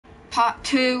part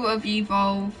 2 of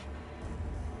Evolve.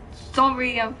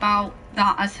 Sorry about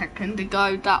that a second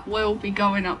ago, that will be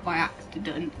going up by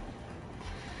accident.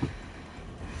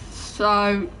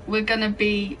 So we're gonna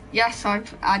be, yes,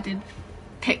 I've added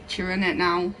picture in it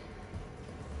now.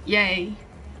 Yay.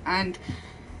 And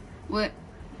we're,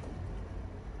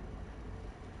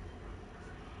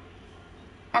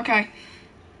 okay.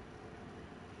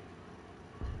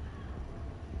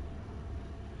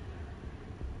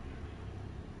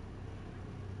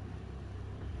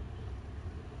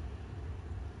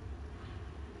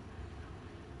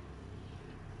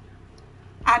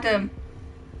 Adam.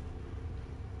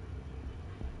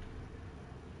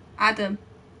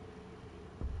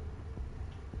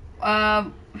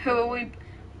 Who are we?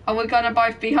 Are we gonna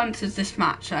both be hunters this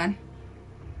match then?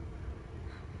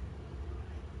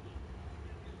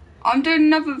 I'm doing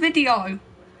another video.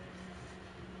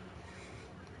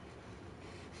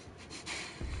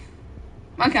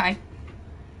 Okay.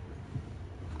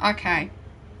 Okay.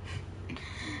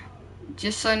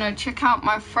 Just so you know, check out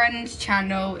my friend's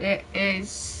channel. It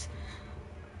is...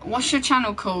 What's your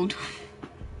channel called?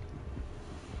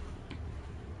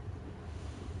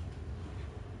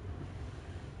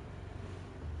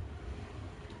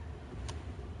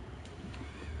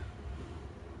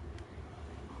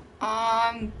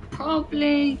 I'm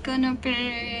probably gonna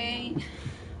be...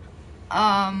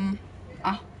 a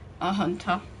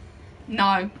hunter.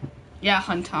 No. Yeah,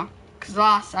 hunter. Because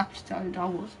last episode I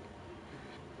was.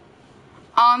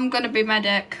 I'm gonna be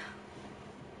medic.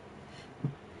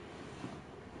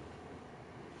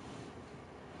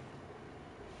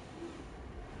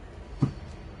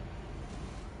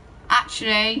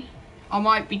 Actually, I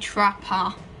might be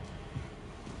trapper.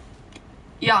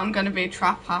 Yeah, I'm gonna be a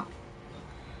trapper.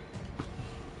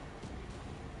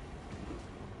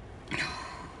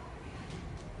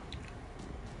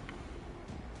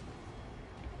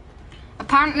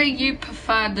 Apparently you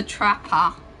prefer the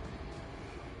trapper.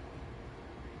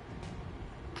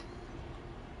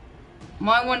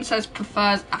 My one says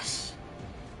prefers us.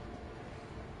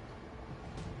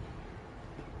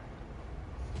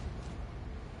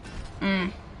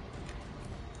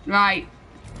 Right,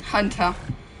 hunter.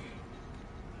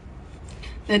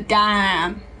 The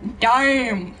dam.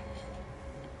 Damn.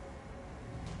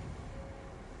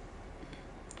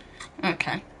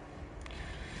 Okay.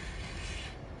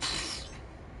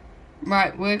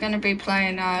 Right, we're gonna be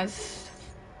playing as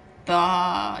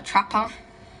the trapper.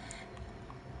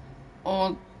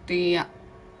 Or the,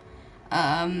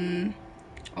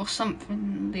 or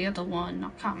something, the other one, I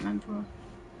can't remember.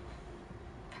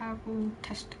 Parable,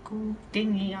 testicle,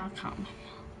 thingy, I can't remember.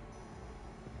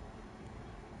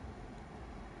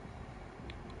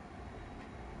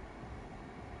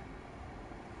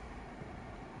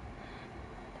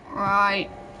 Right,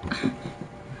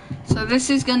 so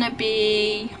this is gonna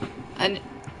be an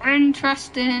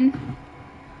interesting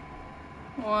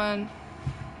one,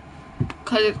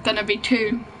 because it's gonna be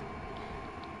two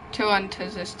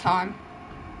hunters this time.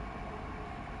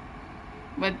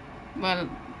 But, well,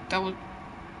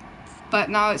 but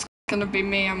now it's gonna be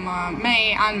me and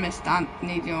Mr.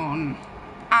 Anthony John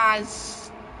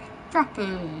as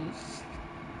trappers.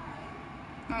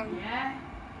 Yeah.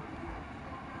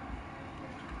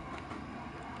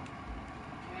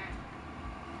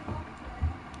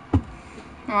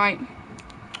 Right.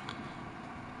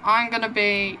 I'm gonna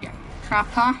be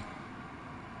trapper.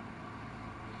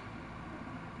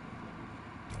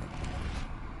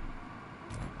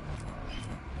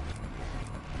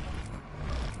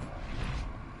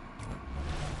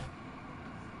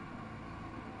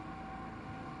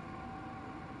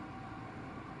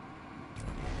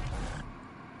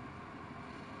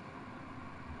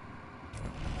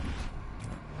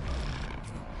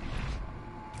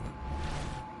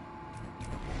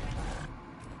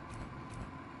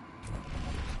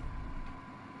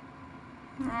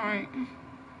 Right.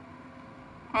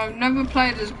 I've never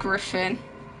played as Griffin.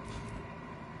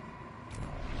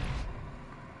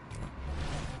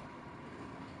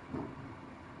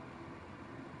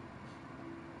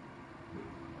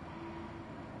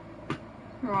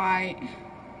 Right.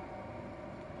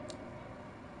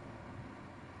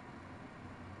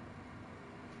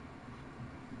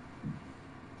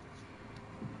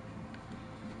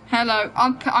 Hello,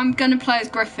 I'm gonna play as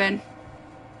Griffin.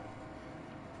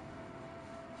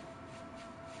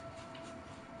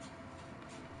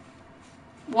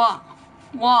 What?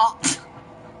 What?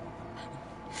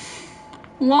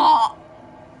 What?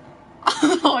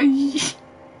 Oh,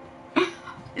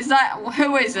 is that,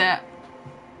 who is it?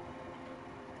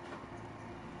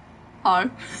 Oh.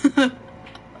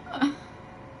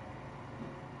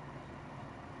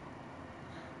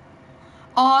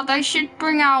 Oh, they should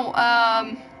bring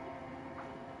out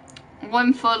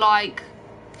one for like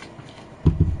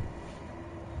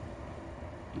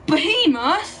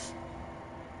behemoth.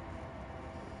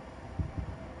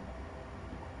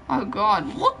 Oh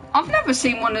god, what? I've never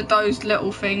seen one of those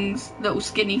little things, little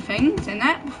skinny things in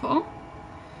it before.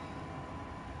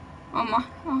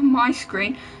 On my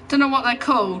screen. Don't know what they're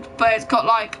called, but it's got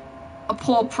like a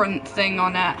paw print thing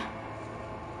on it.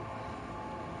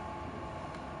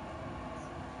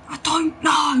 I don't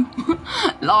know.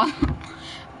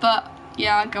 But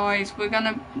yeah, guys,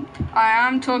 I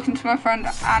am talking to my friend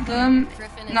Adam.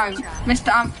 No,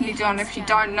 Mr. Anthony John, if you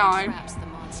don't know.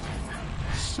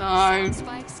 So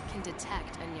spikes can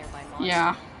detect a nearby monster.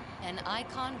 Yeah. An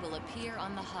icon will appear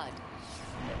on the HUD.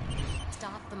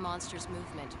 Stop the monster's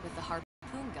movement with the harpoon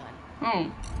gun. Oh.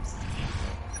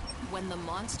 When the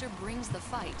monster brings the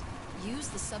fight, use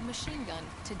the submachine gun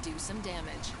to do some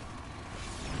damage.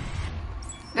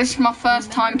 This is my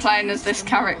first time playing as this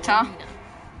character.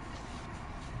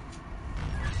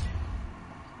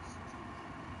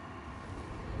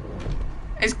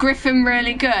 Is Griffin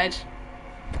really good?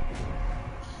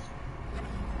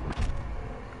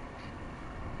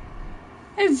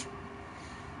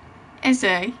 Is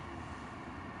he?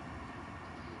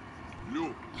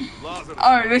 You, Lazarus.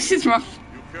 Oh, this is my.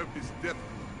 You have this death,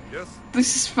 yes?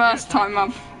 This is first time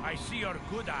I see your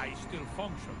good eye still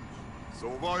functions. So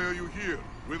why are you here,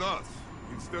 with us,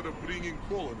 instead of bringing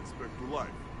colonists back to life?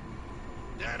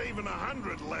 Not even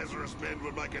 100 Lazarus men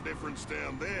would make a difference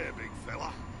down there, big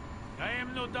fella. I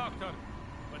am no doctor,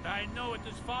 but I know it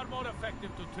is far more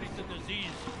effective to treat the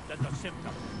disease than the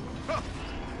symptom. Ha!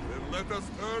 Then let us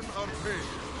earn our pay.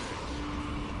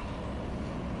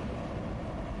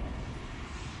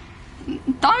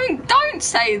 Don't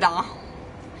say that.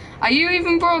 Are you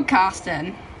even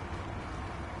broadcasting?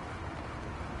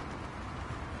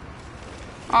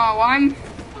 Oh,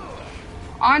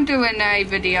 I'm doing a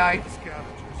video.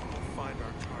 Scavengers will find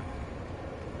our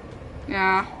target.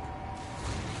 Yeah.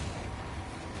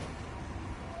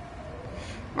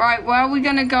 Right, where are we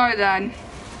gonna go then?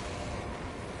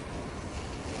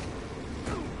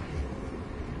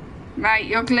 Mate,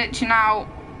 you're glitching out.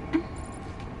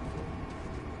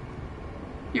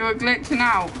 You were glitching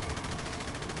out.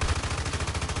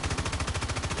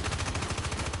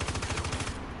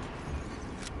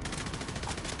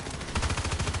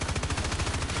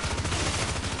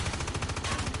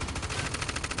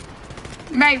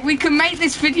 Mate, we can make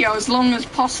this video as long as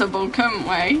possible, couldn't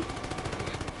we?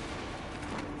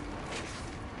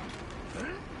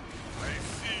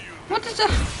 What is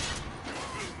it?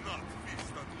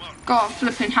 Got a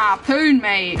flipping harpoon,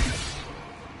 mate.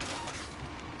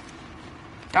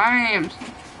 Damn.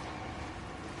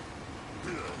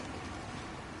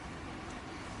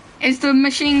 Is the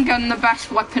machine gun the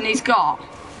best weapon he's got?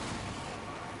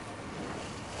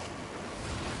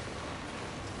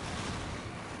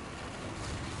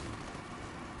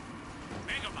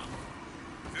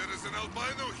 There is an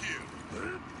albino here.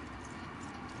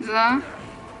 Is there?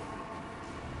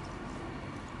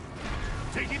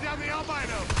 Taking down the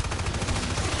albino!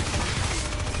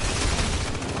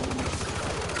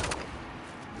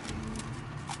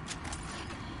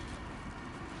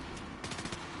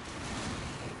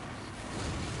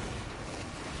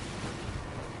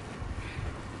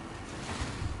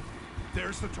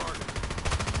 There's the target.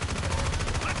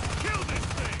 Let's kill this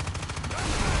thing!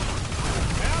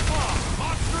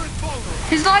 Monster is vulnerable!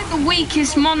 He's like the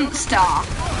weakest monster.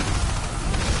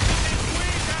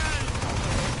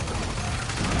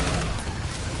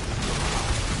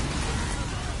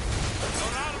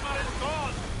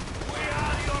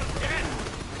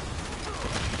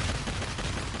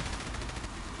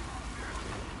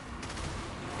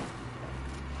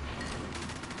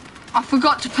 I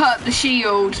forgot to put up the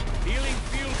shield. Healing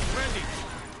field ready.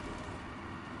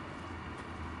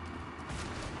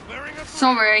 Clearing a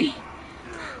Sorry.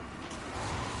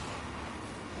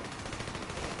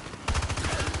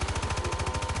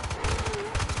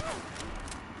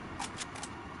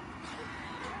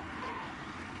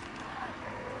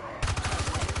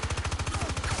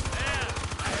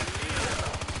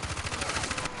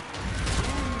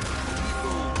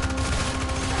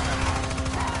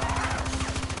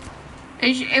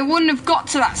 It wouldn't have got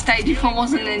to that stage if I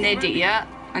wasn't an idiot,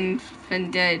 and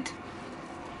then did.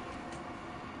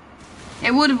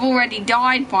 It would have already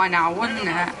died by now, wouldn't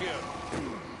it?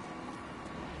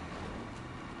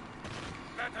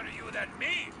 Better you than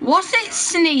me. Was it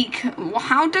sneak?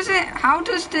 How does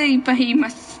the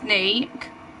behemoth sneak?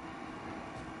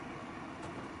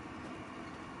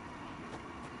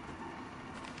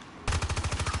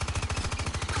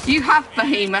 You have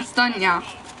behemoth, don't ya?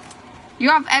 You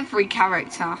have every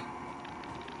character.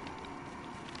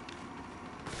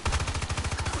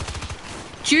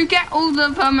 Do you get all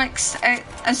of them as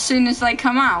soon as they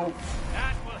come out?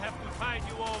 That will have to tide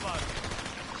you over.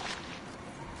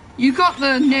 You got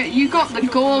the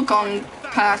Gorgon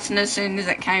person as soon as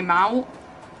it came out.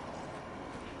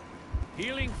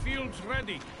 Healing fields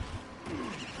ready.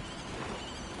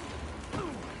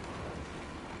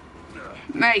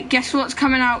 Mate, guess what's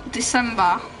coming out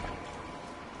December?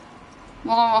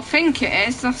 Well, I think it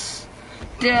is. That's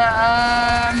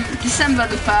December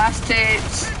the 1st.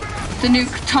 It's the new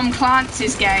Tom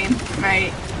Clancy's game,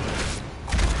 mate.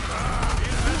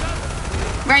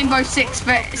 Rainbow Six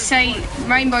Sega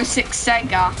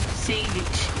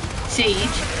Siege.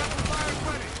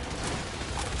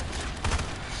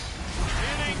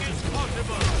 Healing is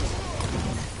possible.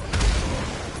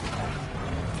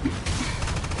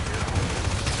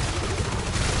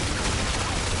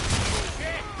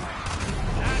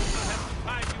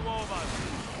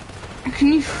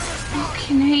 Can you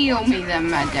fucking heal me then,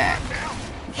 medic?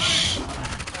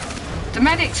 The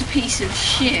medic's a piece of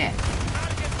shit.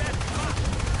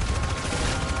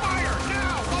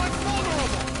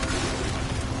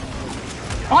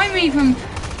 I'm even...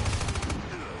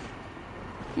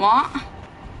 What?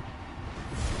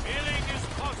 Healing is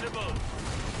possible.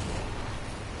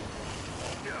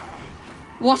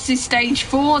 What's his stage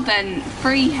 4 then?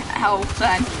 3 health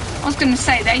then? I was gonna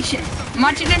say they should...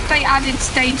 Imagine if they added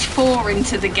stage 4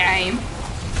 into the game.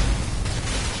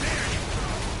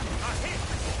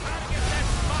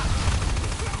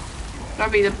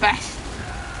 That'd be the best.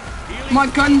 My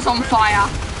gun's on fire.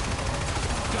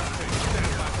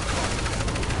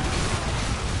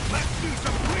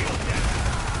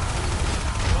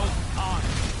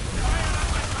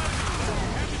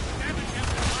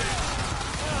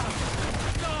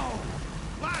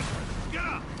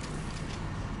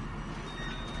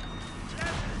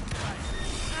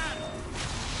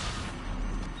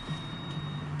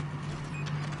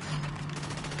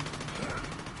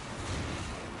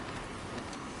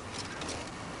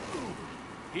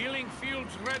 Healing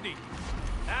fields ready.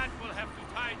 That will have to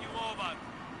tide you over.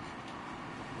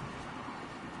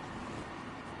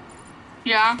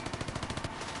 Yeah.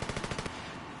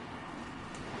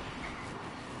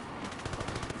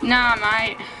 Nah,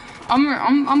 mate.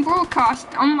 I'm broadcast.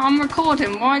 I'm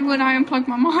recording. Why would I unplug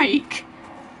my mic?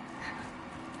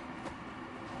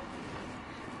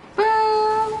 Boo.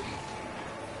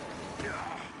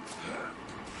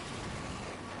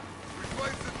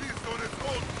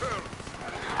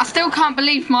 I still can't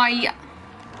believe my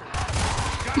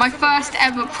first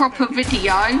ever proper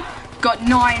video got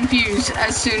 9 views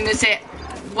as soon as it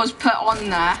was put on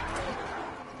there.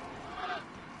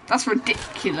 That's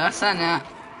ridiculous, isn't it?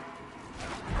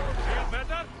 Feel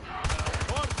better?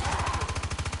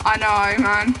 I know,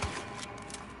 man.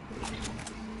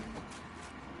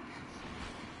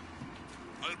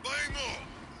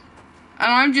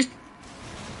 And I'm just...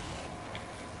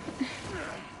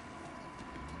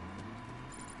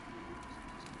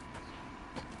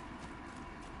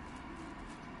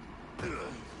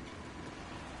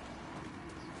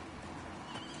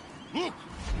 Look!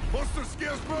 Monster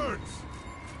scares birds!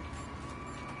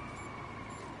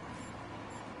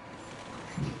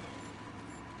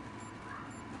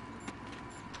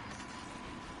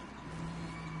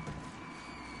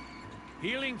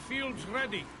 Healing fields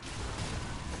ready.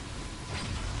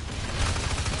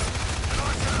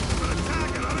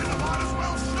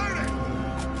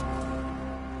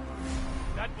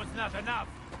 That was not enough.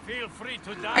 Feel free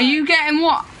to die. Are you getting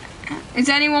what? Is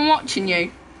anyone watching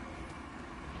you?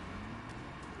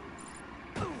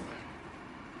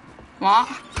 What?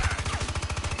 Oh,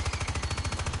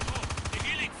 the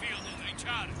healing field is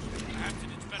recharged. Perhaps it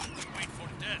is better to wait for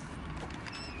death.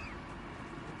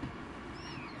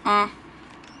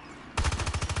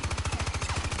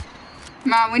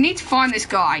 Man, we need to find this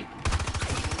guy.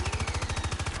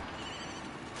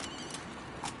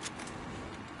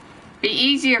 Be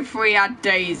easier if we had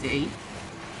Daisy.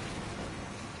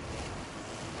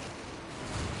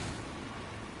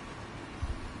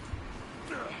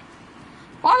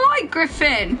 But I like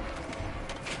Griffin.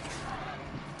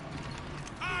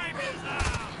 Time is up.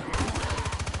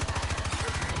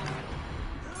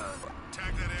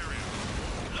 Tag that area.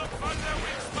 Look for the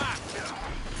weak spot.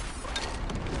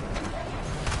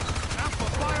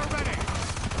 Amplifier ready!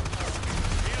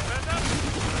 Feel better?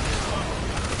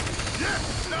 Yes!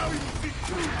 Now you see!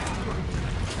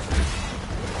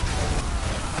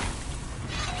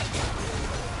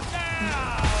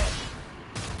 Now!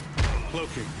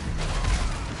 Cloaking.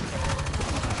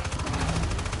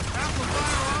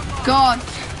 God.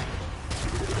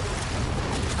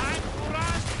 Time to run.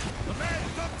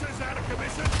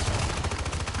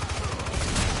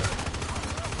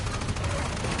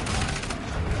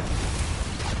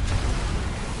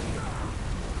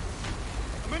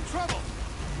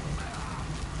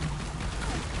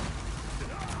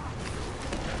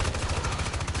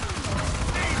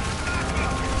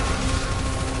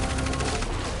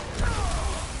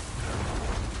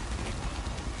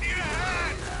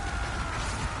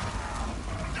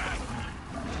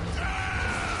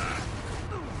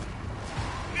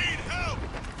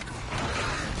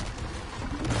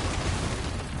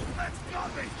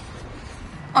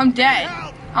 I'm dead.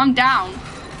 I'm down.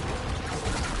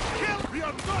 Kill! We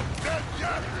are not dead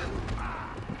yet!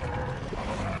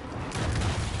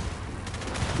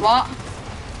 What?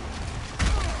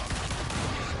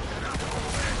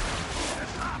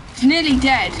 He's nearly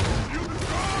dead.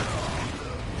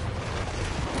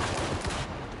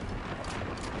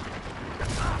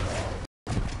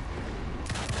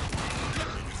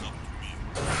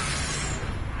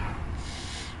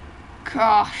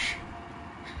 Gosh.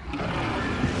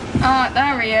 Ah,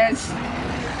 there he is.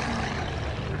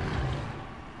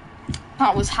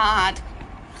 That was hard.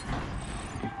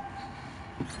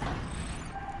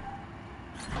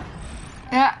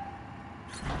 Yeah.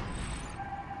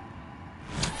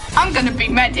 I'm gonna be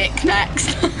medic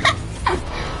next.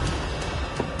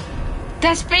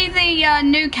 Let's be the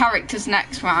new characters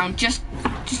next round. Just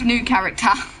new character.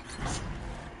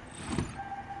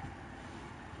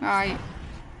 Right.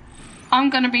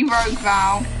 I'm gonna be Rogue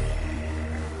Val.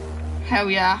 Hell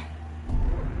yeah.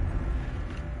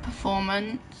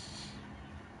 Performance.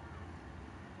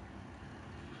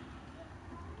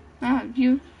 Oh,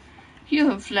 you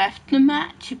have left the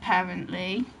match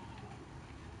apparently.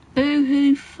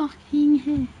 Boo-hoo fucking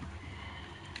hell.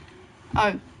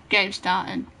 Oh, game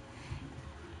starting.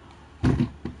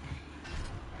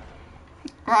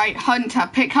 Right, Hunter.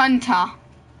 Pick Hunter.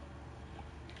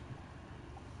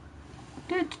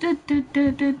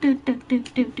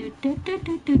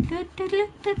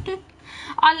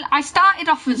 I started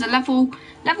off as a level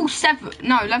 7,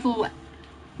 no, level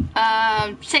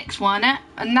 6, wasn't it?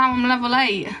 And now I'm level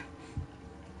 8.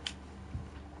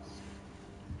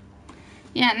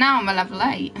 Yeah, now I'm a level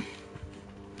 8.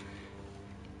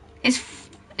 Is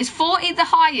 40 the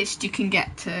highest you can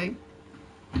get to?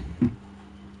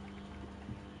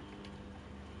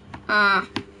 Are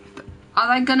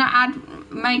they gonna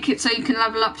make it so you can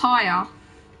level up higher?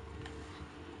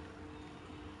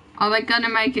 Are they gonna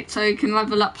make it so you can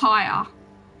level up higher?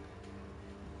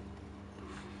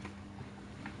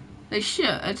 They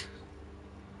should.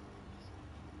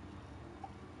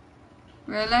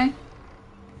 Really?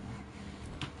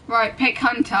 Right, pick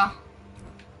Hunter.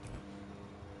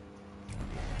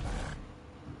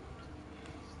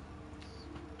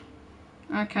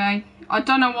 Okay. I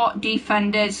don't know what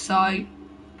defend is, so...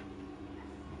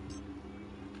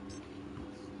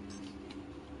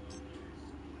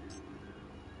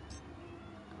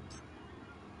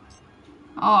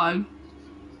 Oh.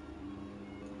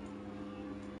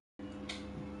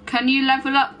 Can you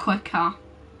level up quicker?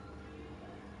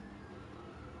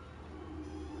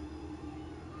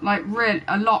 Like, really,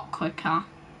 a lot quicker.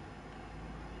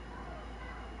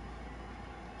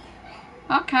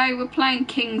 Okay, we're playing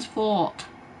King's Fort.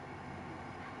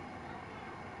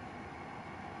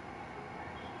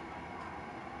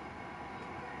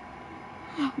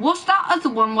 What's that other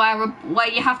one where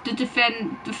you have to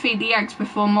defeat the eggs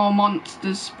before more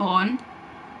monsters spawn?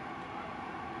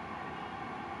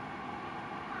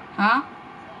 Huh?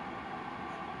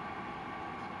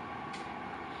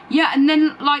 Yeah, and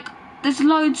then like there's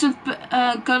loads of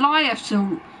Goliaths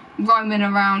roaming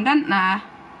around, aren't there?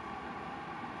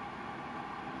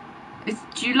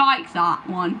 Do you like that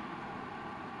one?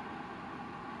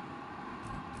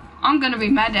 I'm gonna be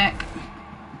medic.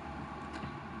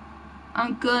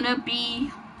 I'm gonna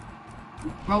be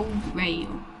road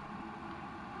rail.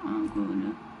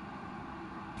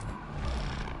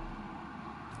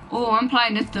 Oh, I'm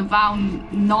playing this the Val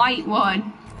Knight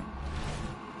one.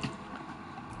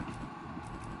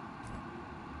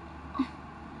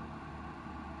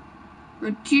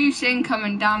 Reduce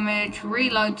incoming damage,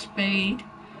 reload speed,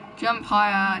 jump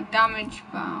higher, damage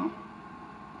Val.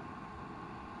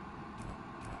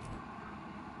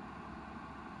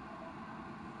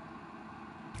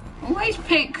 Always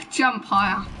pick jump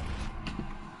higher.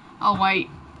 Oh wait.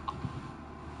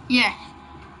 Yeah.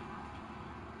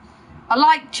 I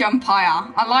like jump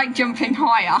higher. I like jumping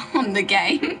higher on the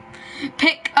game.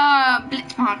 Pick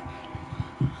Blitzman.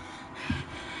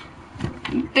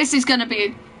 This is gonna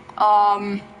be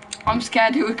I'm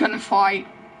scared who we're gonna fight.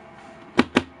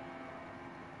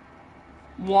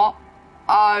 What?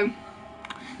 Oh.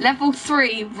 Level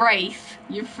 3 Wraith.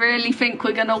 You really think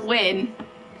we're gonna win?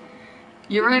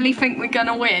 You really think we're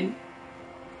gonna win?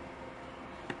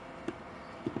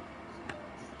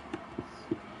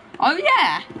 Oh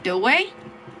yeah, do we?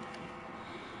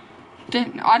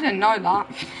 I didn't know that.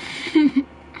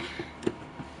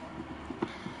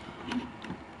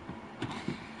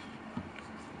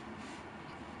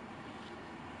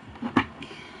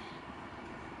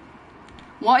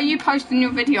 What are you posting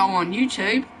your video on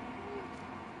YouTube?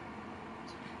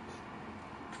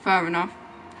 Fair enough.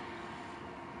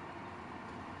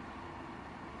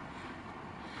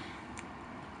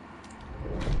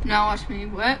 Now watch me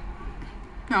whip.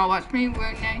 Now watch me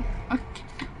whip. Okay.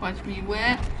 Watch me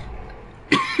whip.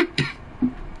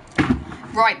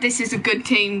 Right, this is a good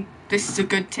team. This is a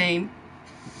good team.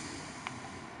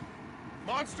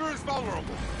 Monster is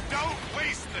vulnerable. Don't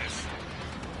waste this.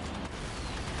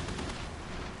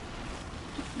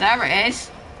 There it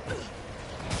is.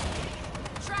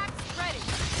 Traps ready.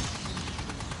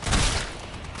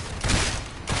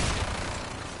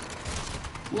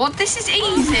 What? This is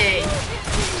easy. Way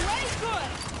good.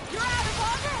 You're out of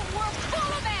armor and we're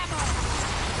full of ammo.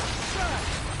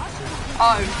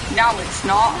 Oh, now it's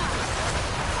not.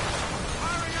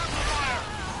 Firing up the fire.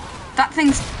 That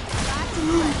thing's...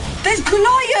 There's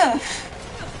Goliath!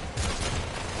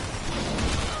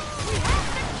 We have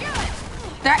to kill it.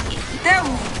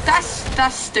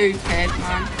 That's stupid,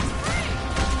 man.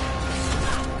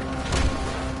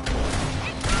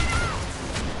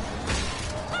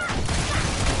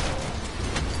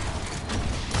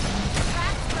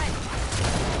 Traps ready.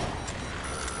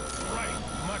 Right,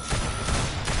 much.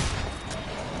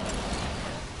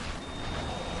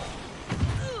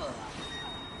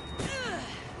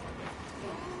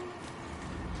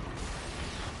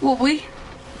 What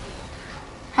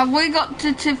have we got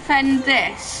to defend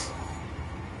this?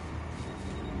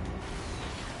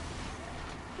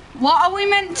 What are we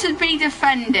meant to be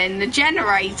defending? The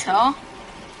generator?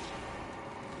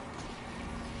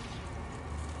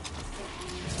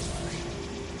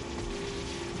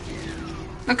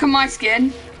 Look at my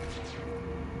skin.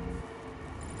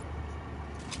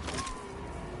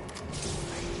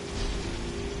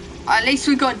 At least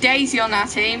we got Daisy on our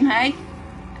team, hey?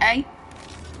 Hey?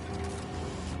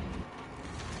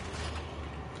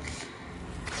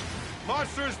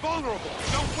 Monster is vulnerable.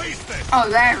 Don't waste this. Oh,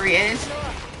 there he is.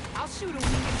 I'll shoot a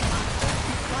weakened monster.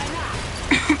 Why not?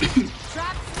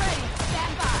 Traps ready.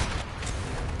 Stand by.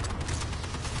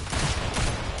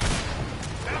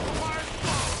 Amplifier's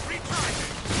slow.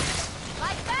 Recharging.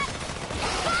 Like that?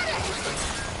 Got it!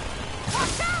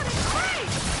 Watch out, it's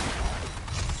great!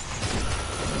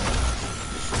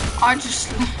 I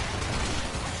just...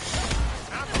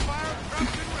 Amplifier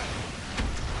prepped and ready.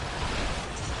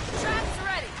 Traps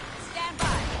ready. Stand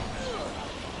by.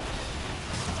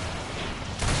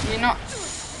 You're not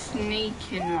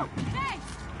sneaking up. Thanks!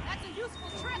 That's a useful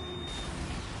trick.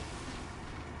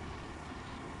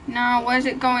 No, where's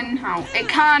it going now? It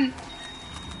can't...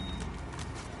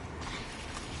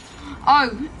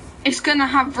 Oh, it's gonna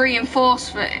have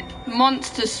reinforcement.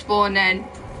 Monsters spawn in.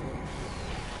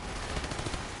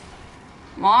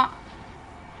 What?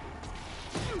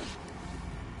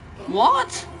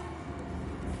 What?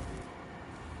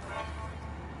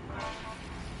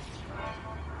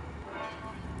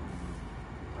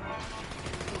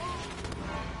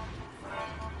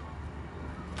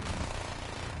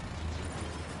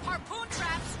 Harpoon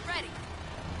traps ready.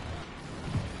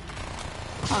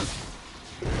 Oh.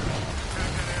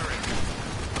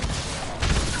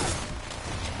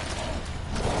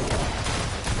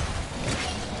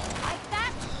 Like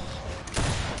that?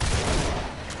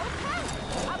 Okay.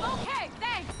 I'm okay,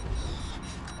 thanks.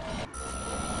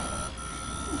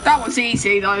 That was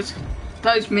easy. Those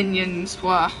minions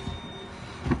weren't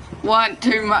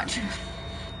too much.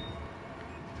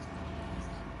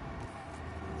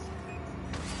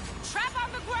 Trap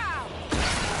on the ground.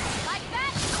 Like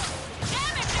that?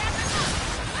 Damage,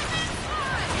 Within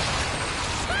fine.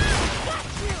 Got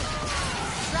you.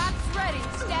 Traps ready.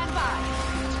 Stand by.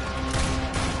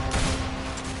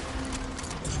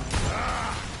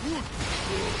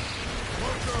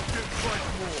 Work up gets quite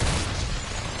more.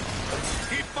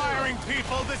 Keep firing,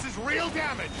 people. This is real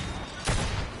damage.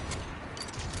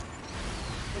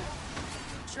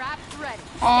 Traps ready.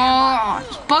 Oh,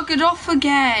 it's buggered off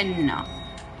again.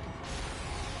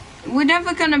 We're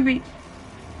never gonna be...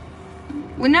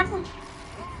 We're never...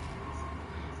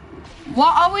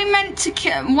 What are we meant to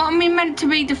kill? What are we meant to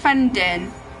be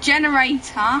defending?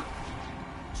 Generator?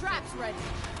 Traps ready.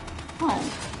 Oh.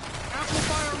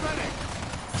 Amplifier ready.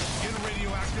 In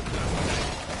radioactive dust.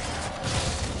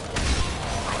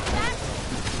 Like that?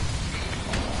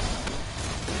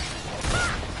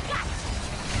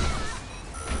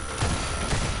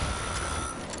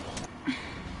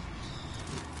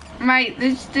 Mate,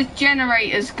 this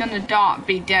generator's gonna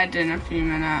be dead in a few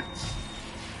minutes.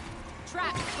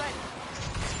 Traps ready.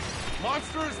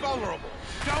 Monster is vulnerable.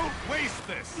 Don't waste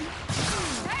this.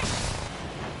 Hey!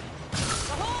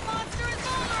 The whole monster is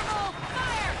vulnerable.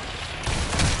 Fire!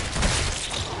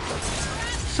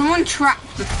 Someone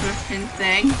trapped the flipping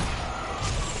thing.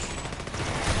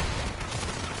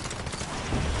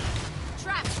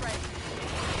 Traps ready.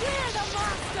 We're the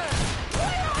monsters! We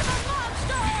are the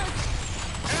monsters!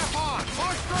 F on.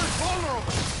 Monster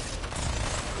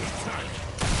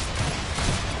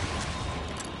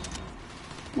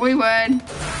We win.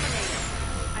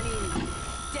 I mean,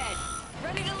 dead.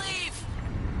 Ready to leave.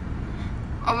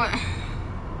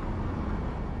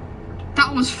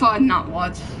 That was fun, that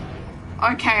was.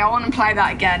 Okay, I want to play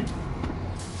that again.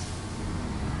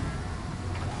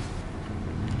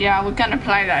 Yeah, we're gonna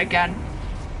play that again.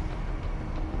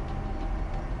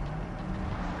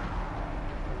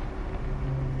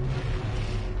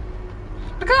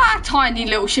 Look at that tiny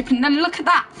little ship, and then look at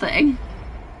that thing.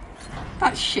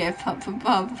 That ship up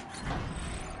above.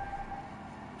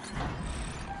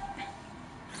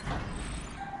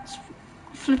 It's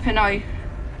flipping OP,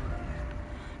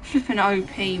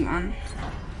 man.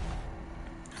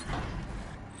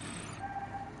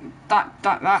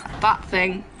 That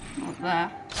thing up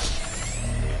there.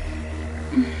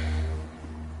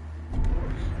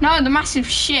 No, the massive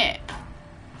ship.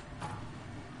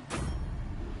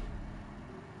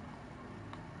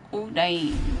 Oh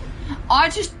damn!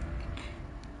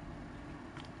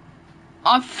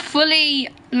 I fully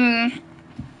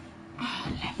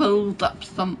leveled up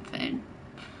something.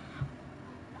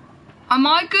 Am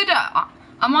I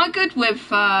good with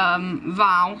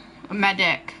Val, a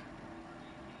medic?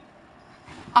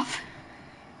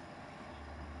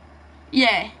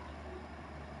 Yeah.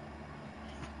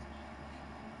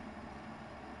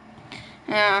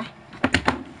 Yeah.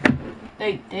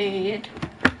 They did.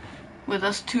 With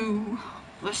us too.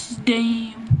 This is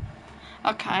damn.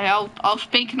 Okay, I'll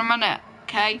speak in a minute.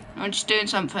 Okay, I'm just doing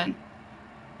something.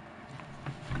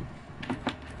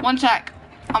 One sec.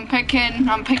 I'm picking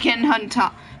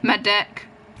Hunter medic.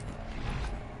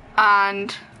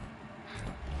 And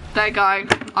there you go.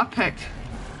 I picked.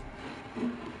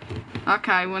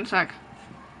 Okay, one sec.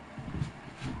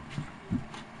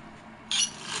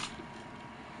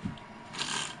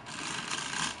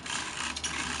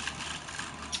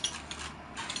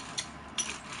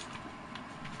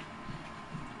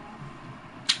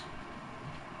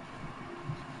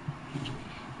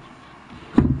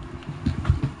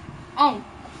 Oh,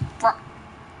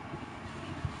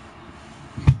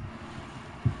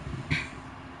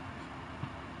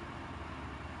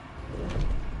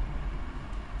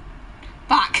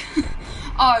 back.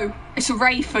 Oh, it's a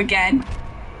Wraith again.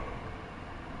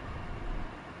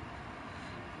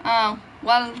 Oh,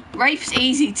 well, Wraith's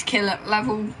easy to kill at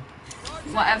level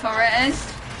whatever it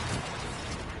is.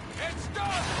 It's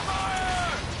done!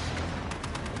 Fire!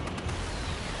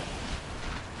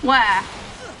 Where?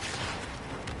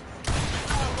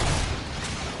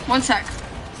 One sec.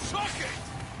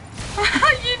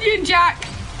 Union Jack.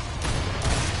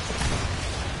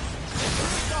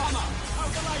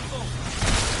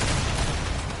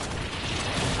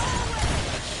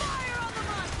 Fire on the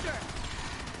monster.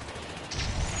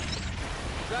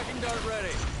 Tracking dart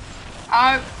ready.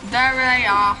 Oh, there they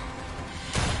are.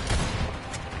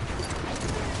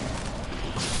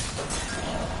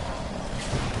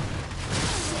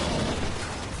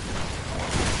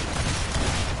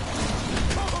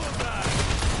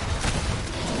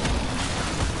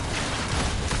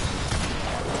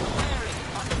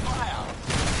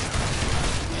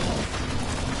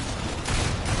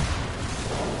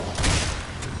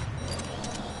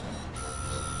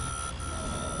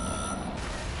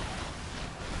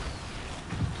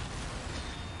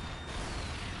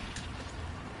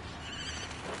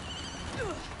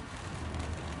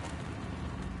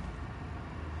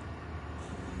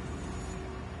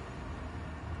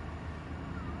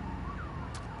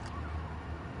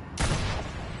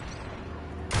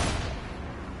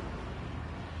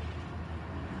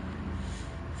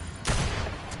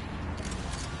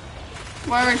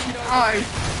 Where is she?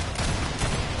 Oh.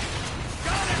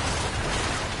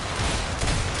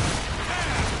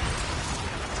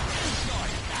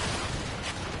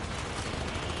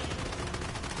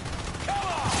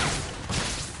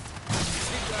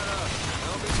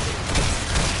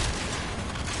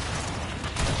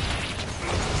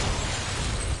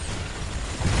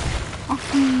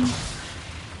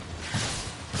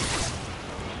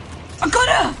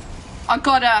 I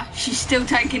got her. She's still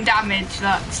taking damage,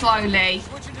 look, slowly.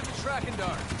 Switching to the tracking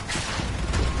dart.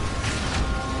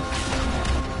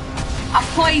 I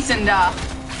poisoned her.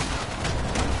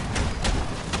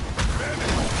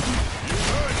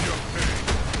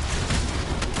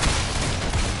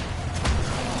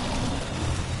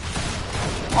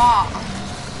 What?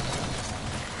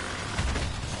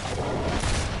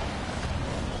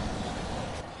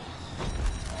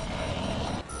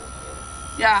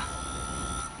 Yeah.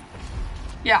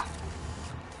 Yeah.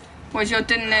 Was your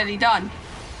dinner nearly done?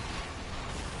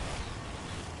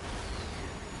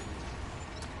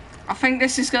 I think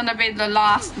this is gonna be the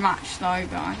last match though,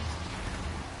 guys.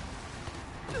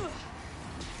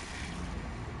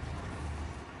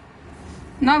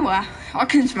 Nowhere. I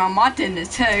can smell my dinner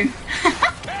too. How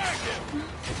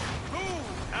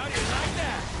do you like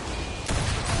that?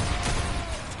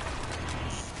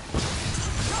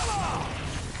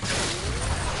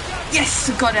 Yes,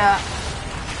 I got it.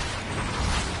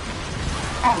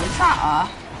 Oh, is that her?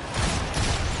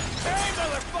 Hey,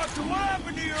 motherfucker, what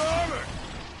happened to your armor?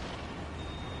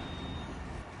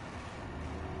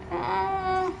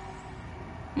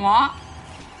 What?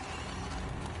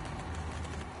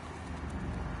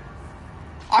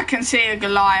 I can see a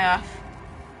Goliath.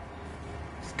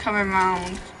 It's coming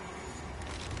round.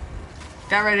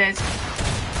 There it is.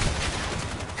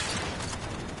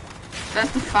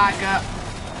 There's the faggot.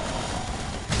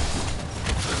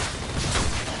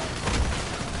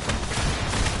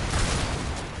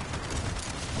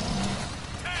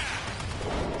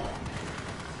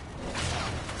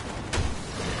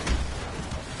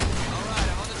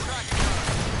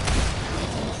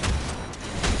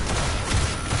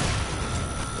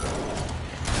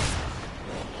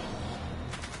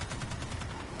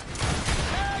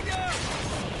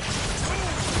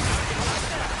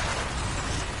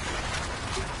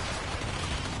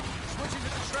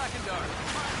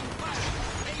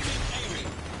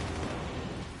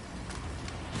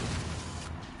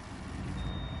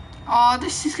 Oh,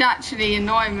 this is actually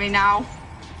annoying me now.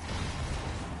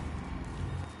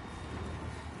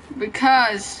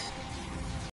 Because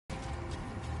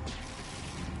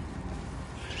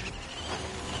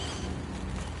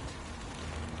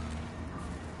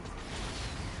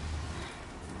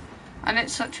and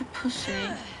it's such a pussy.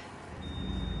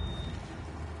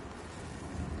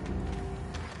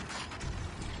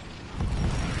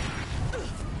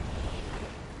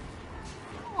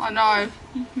 I know,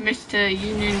 Mr.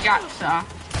 Union Jackson.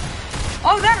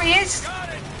 Oh, there he is!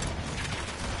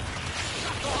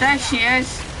 There she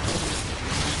is.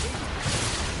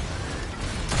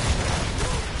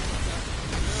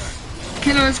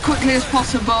 Kill her as quickly as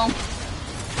possible.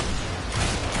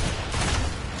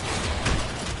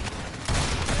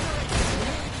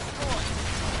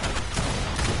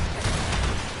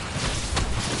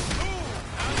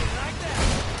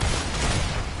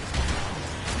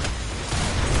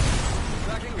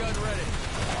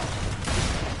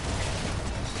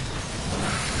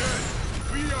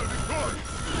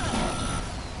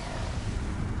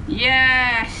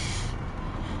 Yes!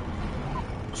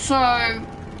 So,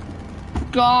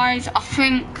 guys, I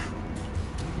think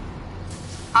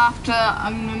after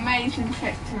an amazing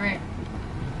victory,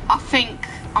 I think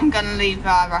I'm gonna leave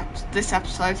this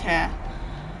episode here.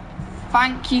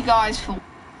 Thank you guys for